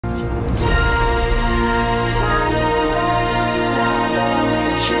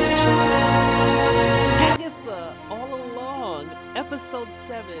Episode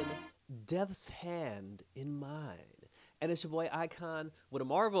 7, Death's Hand in Mind. And it's your boy Icon with a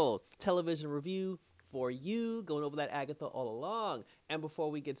Marvel television review for you, going over that Agatha all along. And before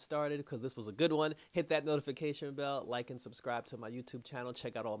we get started, because this was a good one, hit that notification bell, like and subscribe to my YouTube channel,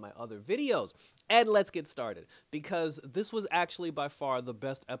 check out all my other videos. And let's get started, because this was actually by far the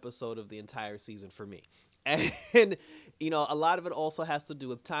best episode of the entire season for me. And, you know, a lot of it also has to do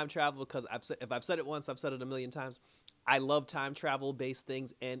with time travel, because if I've said it once, I've said it a million times. I love time travel based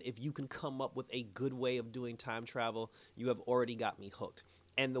things, and if you can come up with a good way of doing time travel, you have already got me hooked.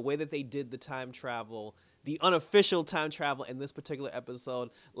 And the way that they did the time travel, the unofficial time travel in this particular episode,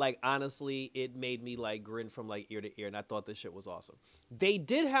 like, honestly, it made me like grin from like ear to ear, and I thought this shit was awesome. They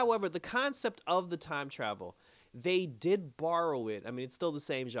did, however, the concept of the time travel, they did borrow it. I mean, it's still the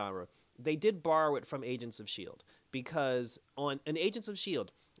same genre. They did borrow it from Agents of S.H.I.E.L.D. because on an Agents of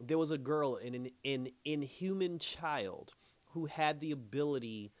S.H.I.E.L.D., there was a girl, an inhuman child, who had the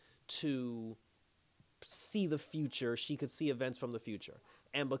ability to see the future. She could see events from the future.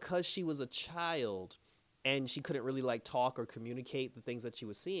 And because she was a child and she couldn't really like talk or communicate the things that she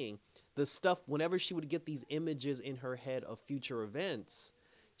was seeing, the stuff, whenever she would get these images in her head of future events,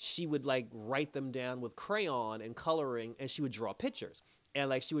 she would like write them down with crayon and coloring, and she would draw pictures. And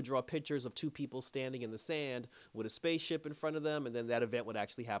like she would draw pictures of two people standing in the sand with a spaceship in front of them, and then that event would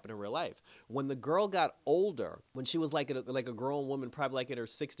actually happen in real life. When the girl got older, when she was like a grown woman, probably like in her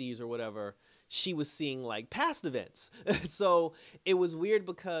 60s or whatever, she was seeing like past events. So it was weird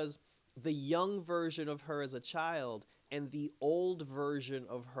because the young version of her as a child and the old version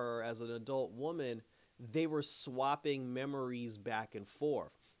of her as an adult woman, they were swapping memories back and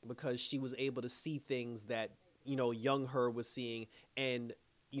forth because she was able to see things that, you know, young her was seeing, and,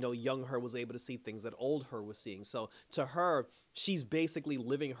 you know, young her was able to see things that old her was seeing. So to her, she's basically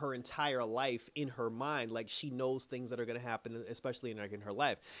living her entire life in her mind. Like, she knows things that are going to happen, especially in her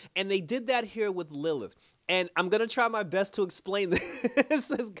life. And they did that here with Lilith. And I'm going to try my best to explain this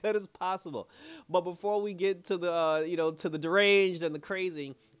as good as possible. But before we get to the, you know, to the deranged and the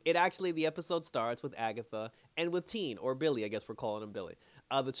crazy, the episode starts with Agatha and with Teen, or Billy, I guess we're calling him Billy.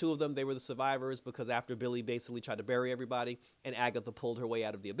 The two of them, they were the survivors because after Billy basically tried to bury everybody and Agatha pulled her way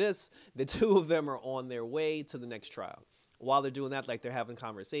out of the abyss, the two of them are on their way to the next trial. While they're doing that, like, they're having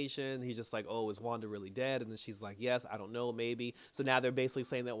conversation. He's just like, oh, is Wanda really dead? And then she's like, yes, I don't know, maybe. So now they're basically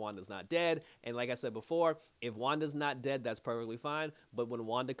saying that Wanda's not dead. And like I said before, if Wanda's not dead, that's perfectly fine. But when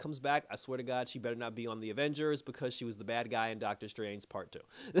Wanda comes back, I swear to God, she better not be on the Avengers because she was the bad guy in Doctor Strange Part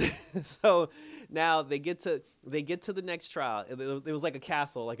 2. So now they get to the next trial. It was like a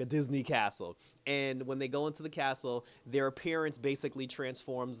castle, like a Disney castle. And when they go into the castle, their appearance basically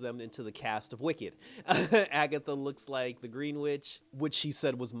transforms them into the cast of Wicked. Agatha looks like the Green Witch, which she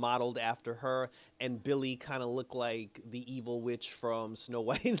said was modeled after her, and Billy kind of looked like the evil witch from Snow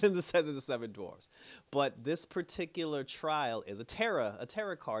White and the Seven Dwarfs. But this particular trial is a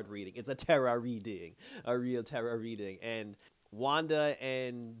tarot card reading. It's a tarot reading, a real tarot reading. And Wanda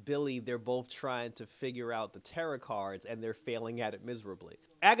and Billy, they're both trying to figure out the tarot cards, and they're failing at it miserably.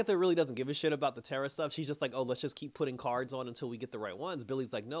 Agatha really doesn't give a shit about the tarot stuff. She's just like, oh, let's just keep putting cards on until we get the right ones.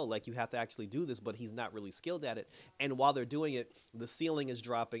 Billy's like, no, like, you have to actually do this, but he's not really skilled at it. And while they're doing it, the ceiling is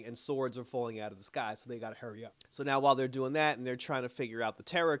dropping and swords are falling out of the sky, so they gotta hurry up. So now while they're doing that and they're trying to figure out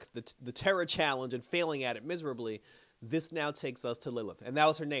the tarot challenge and failing at it miserably, this now takes us to Lilith. And that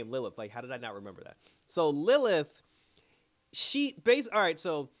was her name, Lilith. Like, how did I not remember that? So Lilith, all right,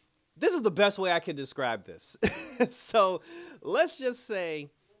 so this is the best way I can describe this. So let's just say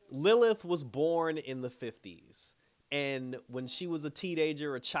Lilith was born in the 50s. And when she was a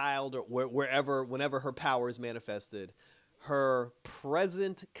teenager, a child, or whenever her powers manifested, her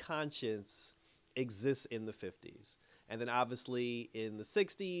present conscience exists in the 50s. And then obviously in the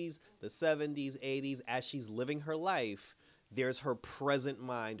 60s, the 70s, 80s, as she's living her life, there's her present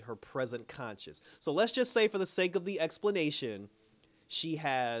mind, her present conscience. So let's just say, for the sake of the explanation, she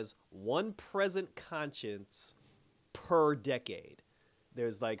has one present conscience per decade.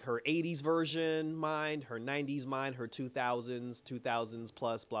 There's like her 80s version mind, her 90s mind, her 2000s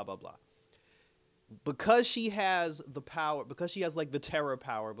plus, blah, blah, blah. Because she has the power, because she has like the terror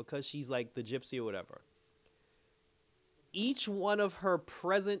power, because she's like the gypsy or whatever, each one of her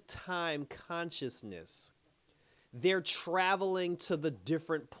present time consciousness, they're traveling to the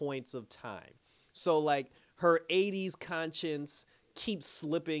different points of time. So like her 80s conscience keeps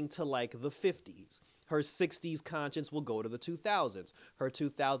slipping to like the 50s. Her 60s conscience will go to the 2000s. Her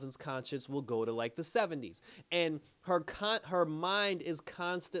 2000s conscience will go to like the 70s. And her mind is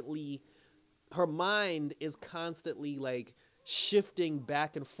constantly like shifting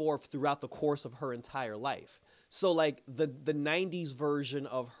back and forth throughout the course of her entire life. So like the 90s version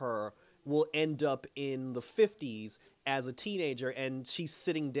of her will end up in the 50s as a teenager, and she's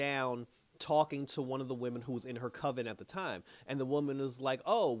sitting down talking to one of the women who was in her coven at the time, and the woman is like,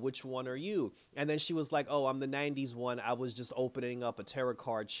 oh, which one are you? And then she was like, oh, I'm the 90s one, I was just opening up a tarot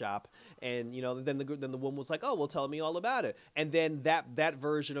card shop. And then the woman was like, oh, well, tell me all about it. And then that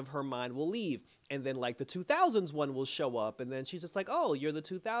version of her mind will leave, and then like the 2000s one will show up, and then she's just like, oh, you're the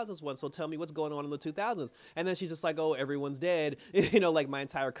 2000s one, so tell me what's going on in the 2000s. And then she's just like, oh, everyone's dead. Like my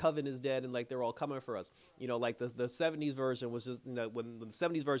entire coven is dead, and like they're all coming for us. Like the 70s version was just, when the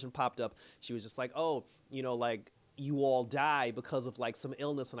 70s version popped up, she was just like, oh, like you all die because of like some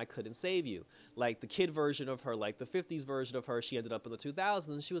illness and I couldn't save you. Like the kid version of her, like the 50s version of her, she ended up in the 2000s,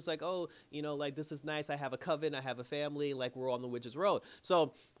 and she was like, oh, like this is nice, I have a coven, I have a family, like we're on the witch's road.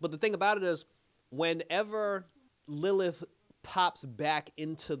 So, but the thing about it is, whenever Lilith pops back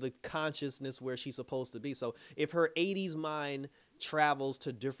into the consciousness where she's supposed to be, so if her 80s mind travels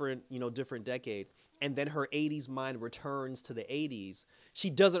to different decades, and then her 80s mind returns to the 80s, she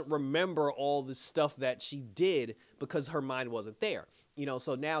doesn't remember all the stuff that she did because her mind wasn't there.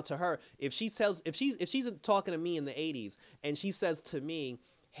 So now to her, if she's talking to me in the 80s and she says to me,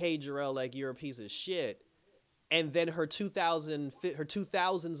 hey Jarrell, like you're a piece of shit, and then her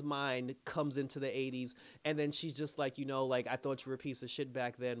 2000s mind comes into the 80s, and then she's just like, like I thought you were a piece of shit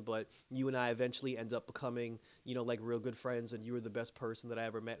back then, but you and I eventually end up becoming, like real good friends, and you were the best person that I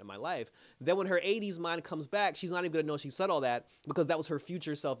ever met in my life. Then when her 80s mind comes back, she's not even gonna know she said all that, because that was her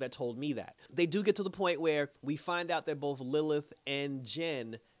future self that told me that. They do get to the point where we find out that both Lilith and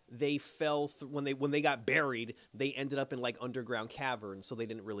Jen, they fell when they got buried, they ended up in like underground caverns, so they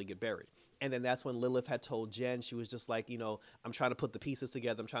didn't really get buried. And then that's when Lilith had told Jen, she was just like, I'm trying to put the pieces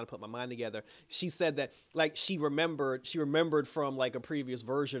together. I'm trying to put my mind together. She said that like she remembered from like a previous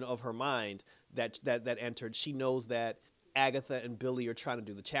version of her mind that entered. She knows that Agatha and Billy are trying to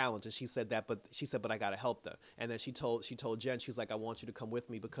do the challenge, and she said, but I gotta help them. And then she told Jen, she was like, I want you to come with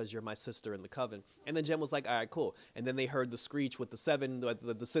me because you're my sister in the coven. And then Jen was like, all right, cool. And then they heard the screech with the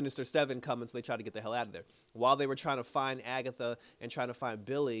sinister seven coming, so they tried to get the hell out of there. While they were trying to find Agatha and trying to find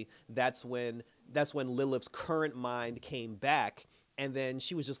Billy, that's when Lilith's current mind came back. And then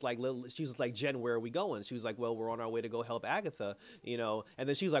she was just like, Jen, where are we going? She was like, well, we're on our way to go help Agatha, And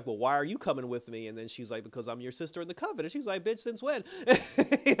then she was like, well, why are you coming with me? And then she was like, because I'm your sister in the coven. And she was like, bitch, since when? And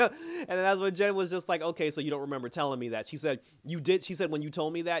then that's when Jen was just like, okay, so you don't remember telling me that. She said, you did. She said, when you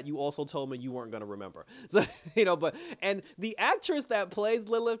told me that, you also told me you weren't going to remember. So, and the actress that plays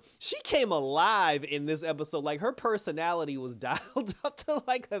Lilith, she came alive in this episode. Like her personality was dialed up to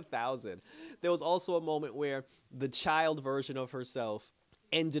like 1,000. There was also a moment where the child version of herself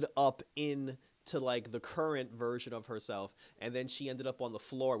ended up into like the current version of herself, and then she ended up on the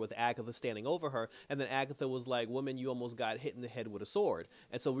floor with Agatha standing over her, and then Agatha was like, woman, you almost got hit in the head with a sword.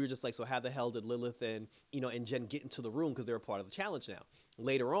 And so we were just like, so how the hell did Lilith and Jen get into the room, because they're a part of the challenge now?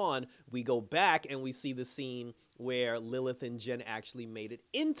 Later on, we go back and we see the scene where Lilith and Jen actually made it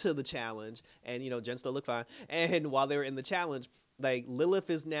into the challenge, and Jen still looked fine, and while they were in the challenge, like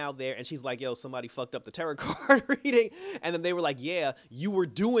Lilith is now there, and she's like, yo, somebody fucked up the tarot card reading. And then they were like, yeah, you were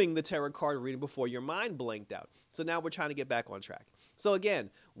doing the tarot card reading before your mind blanked out. So now we're trying to get back on track. So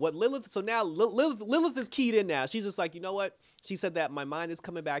again, now Lilith is keyed in now. She's just like, you know what? She said that my mind is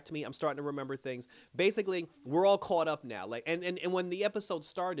coming back to me. I'm starting to remember things. Basically, we're all caught up now. Like, and when the episode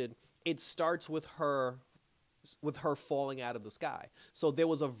started, it starts with her falling out of the sky. So there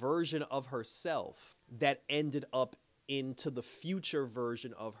was a version of herself that ended up into the future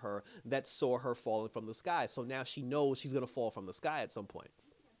version of her that saw her falling from the sky. So now she knows she's going to fall from the sky at some point.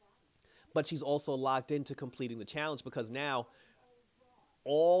 But she's also locked into completing the challenge, because now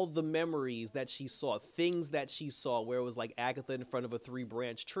all the memories that she saw, things that she saw, where it was like Agatha in front of a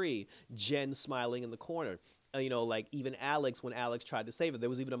 3-branch tree, Jen smiling in the corner, like even Alex, when Alex tried to save her. There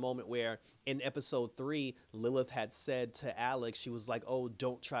was even a moment where in episode 3, Lilith had said to Alex, she was like, oh,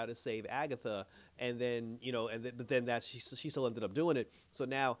 don't try to save Agatha. And then, but then she still ended up doing it. So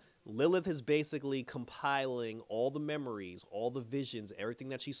now Lilith is basically compiling all the memories, all the visions, everything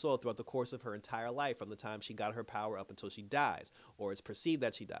that she saw throughout the course of her entire life, from the time she got her power up until she dies, or it's perceived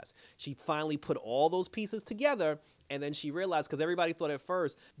that she dies. She finally put all those pieces together, And then she realized, because everybody thought at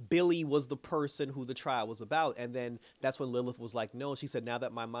first Billy was the person who the trial was about. And then that's when Lilith was like, no, she said, now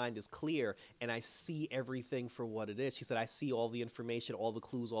that my mind is clear and I see everything for what it is. She said, I see all the information, all the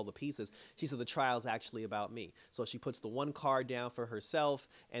clues, all the pieces. She said, the trial is actually about me. So she puts the one card down for herself,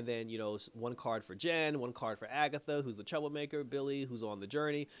 and then, you know, one card for Jen, one card for Agatha, who's the troublemaker, Billy, who's on the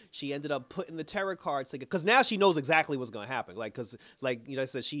journey. She ended up putting the tarot cards together, because now she knows exactly what's going to happen. Like, because, like, you know, I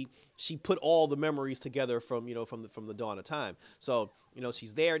said, she put all the memories together from, you know, from the dawn of time. So, you know,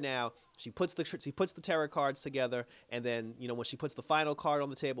 she's there now. She puts the tarot cards together, and then, you know, when she puts the final card on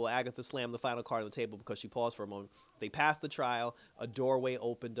the table, Agatha slammed the final card on the table because she paused for a moment. They passed the trial, a doorway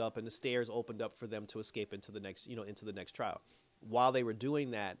opened up, and the stairs opened up for them to escape into the next, you know, into the next trial. While they were doing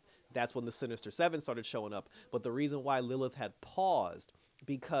that, that's when the Sinister Seven started showing up. But the reason why Lilith had paused,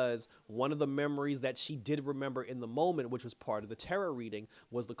 because one of the memories that she did remember in the moment, which was part of the tarot reading,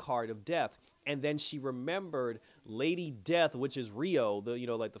 was the card of death. And then she remembered Lady Death, which is Rio, the, you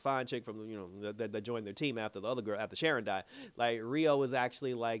know, like the fine chick from, you know, that joined their team after the other girl, after Sharon died. Like, Rio is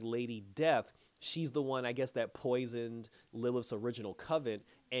actually like Lady Death. She's the one, I guess, that poisoned Lilith's original coven,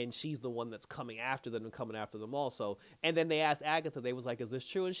 and she's the one that's coming after them and coming after them also. And then they asked Agatha, they was like, is this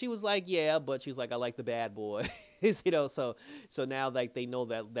true? And she was like, yeah, but she was like, I like the bad boy. You know, so now, like, they know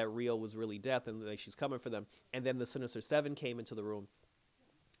that Rio was really Death, and like she's coming for them. And then the Sinister Seven came into the room.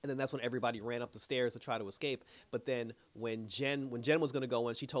 And then that's when everybody ran up the stairs to try to escape. But then when Jen was going to go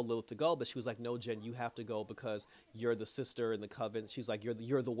in, she told Lilith to go, but she was like, no, Jen, you have to go because you're the sister in the coven. She's like,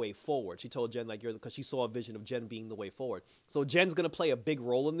 you're the way forward. She told Jen, like, because she saw a vision of Jen being the way forward. So Jen's going to play a big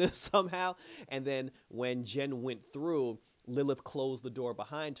role in this somehow. And then when Jen went through, Lilith closed the door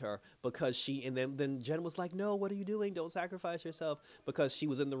behind her because then Jen was like, no, what are you doing? Don't sacrifice yourself, because she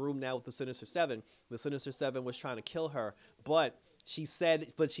was in the room now with the Sinister Seven. The Sinister Seven was trying to kill her, but she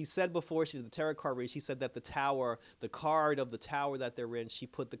said before she did the tarot card read, she said that the card of the tower that they're in, she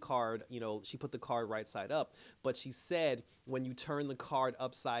put the card right side up. But she said when you turn the card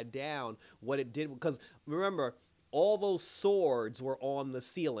upside down, what it did, because remember, all those swords were on the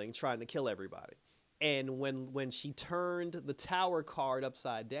ceiling trying to kill everybody. And when she turned the tower card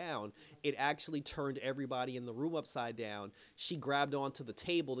upside down, it actually turned everybody in the room upside down. She grabbed onto the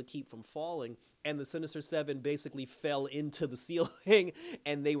table to keep from falling, and the Sinister Seven basically fell into the ceiling,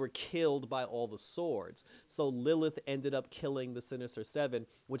 and they were killed by all the swords. So Lilith ended up killing the Sinister Seven,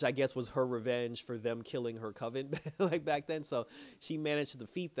 which I guess was her revenge for them killing her coven like back then. So she managed to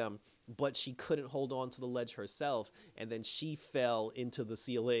defeat them, but she couldn't hold on to the ledge herself, and then she fell into the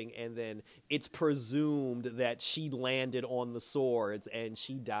ceiling, and then it's presumed that she landed on the swords, and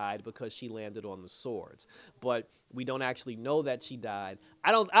she died because she landed on the swords. But we don't actually know that she died.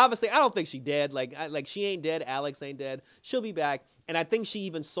 I don't think she dead. Like she ain't dead. Alex ain't dead. She'll be back. And I think she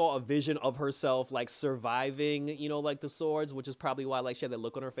even saw a vision of herself, like, surviving, you know, like the swords, which is probably why, like, she had that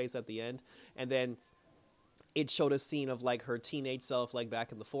look on her face at the end. And then it showed a scene of, like, her teenage self, like,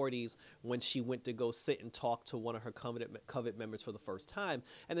 back in the 40s when she went to go sit and talk to one of her coven members for the first time.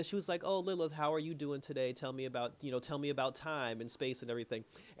 And then she was like, oh, Lilith, how are you doing today? Tell me about time and space and everything.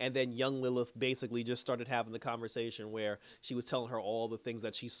 And then young Lilith basically just started having the conversation where she was telling her all the things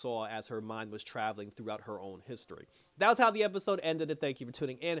that she saw as her mind was traveling throughout her own history. That was how the episode ended, and thank you for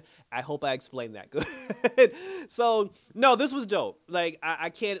tuning in. I hope I explained that good. So, no, this was dope. Like, I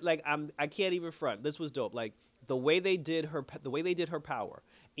can't even front. This was dope. Like, the way they did her power,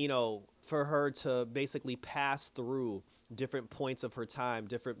 you know, for her to basically pass through different points of her time,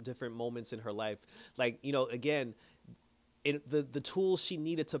 different moments in her life. Like, you know, again, the tools she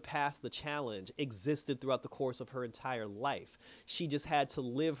needed to pass the challenge existed throughout the course of her entire life. She just had to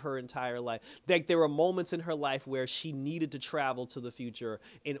live her entire life. Like, there were moments in her life where she needed to travel to the future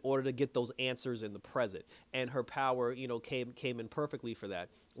in order to get those answers in the present. And her power, you know, came in perfectly for that.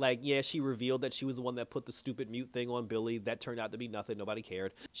 Like, yeah, she revealed that she was the one that put the stupid mute thing on Billy. That turned out to be nothing. Nobody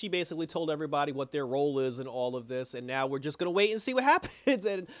cared. She basically told everybody what their role is in all of this, and now we're just going to wait and see what happens.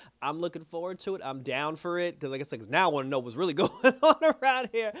 And I'm looking forward to it. I'm down for it, because like I said, now I want to know what's really going on around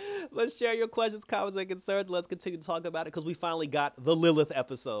here. Let's share your questions, comments, and concerns. Let's continue to talk about it, because we finally got the Lilith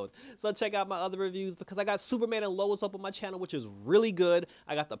episode. So check out my other reviews, because I got Superman and Lois up on my channel, which is really good.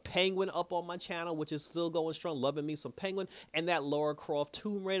 I got the Penguin up on my channel, which is still going strong. Loving me some Penguin. And that Lara Croft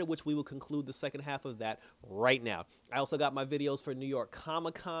Tomb Raider, which we will conclude the second half of that right now. I also got my videos for New York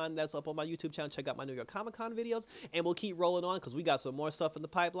Comic-Con that's up on my YouTube channel. Check out my New York Comic-Con videos, and we'll keep rolling on because we got some more stuff in the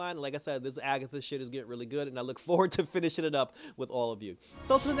pipeline. And like I said, this Agatha shit is getting really good, and I look forward to finishing it up with all of you.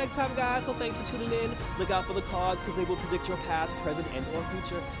 So until next time, guys, so thanks for tuning in. Look out for the cards because they will predict your past, present, and or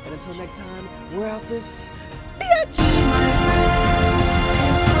future. And until next time, we're out this bitch!